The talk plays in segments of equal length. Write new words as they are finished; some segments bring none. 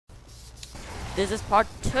this is part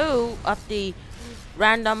 2 of the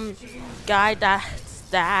random guy that's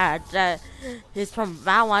dad that is from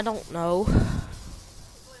Val. I don't know.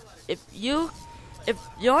 If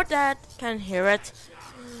your dad can hear it,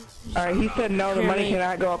 Alright, he said no, the money Hear me.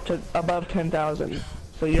 cannot go up to above 10,000.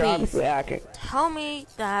 So you're Please. obviously hacking. tell me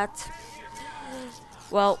that.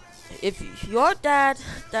 Well, if your dad,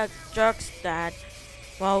 that jerk's dad,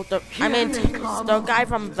 well, the guy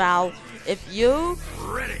from Val, if you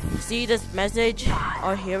see this message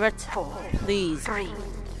or hear it, please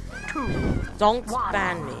don't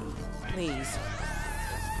ban me, please.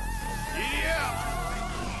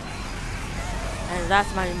 And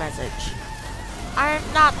that's my message. I'm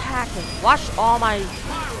not hacking. Watch all my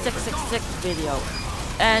 666 video.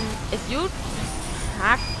 And if you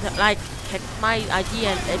hack, like, kick my ID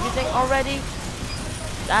and everything already,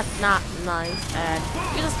 that's not nice. And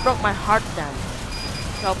you just broke my heart then.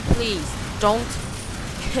 So please, don't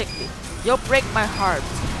kick me. You'll break my heart.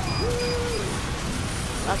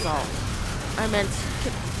 That's all. I meant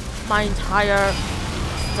kick my entire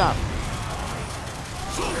stuff.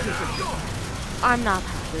 I'm not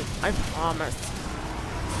happy, I promise.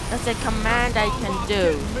 That's a command I can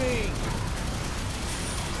do.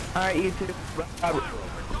 Alright, YouTube.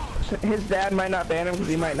 His dad might not ban him because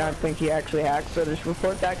he might not think he actually hacks, so just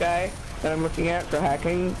report that guy that I'm looking at for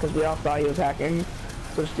hacking, because we all saw he was hacking.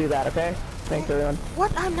 So just do that, okay? Thanks, everyone.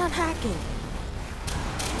 What? I'm not hacking.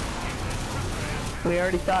 We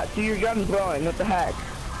already thought. See, your gun's blowing. What the heck?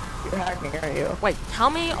 You're hacking, aren't you? Wait, tell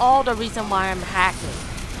me all the reason why I'm hacking.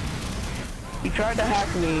 You tried to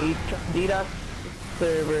hack me. You tried to DDoS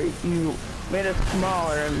server. You made it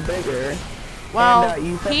smaller and bigger. Well, and,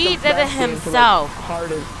 you set he the did it back into, himself. Like,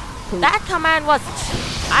 hardest poop. That command was...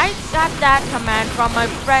 I got that command from a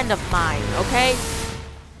friend of mine, okay?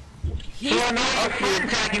 He... So I know your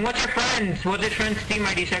friend's hacking. What's your friend's? What's his friend's Steam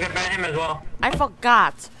ID so I can ban him as well? I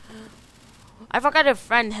forgot. I forgot to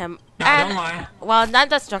friend him. No, And, don't lie. well, not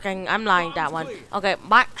just joking. I'm lying that one. Okay,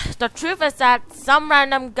 the truth is that some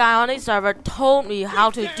random guy on the server told me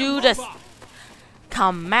how to do this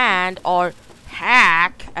command or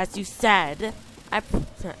hack, as you said.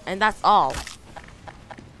 And that's all.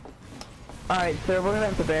 Alright, sir, we're gonna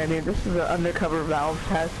have to ban you. This is an undercover Valve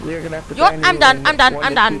test. We're gonna have to You're- ban I'm you done, in I'm done, 1 I'm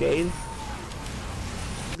to done. 2 days.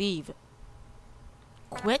 Leave.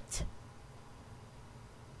 Quit.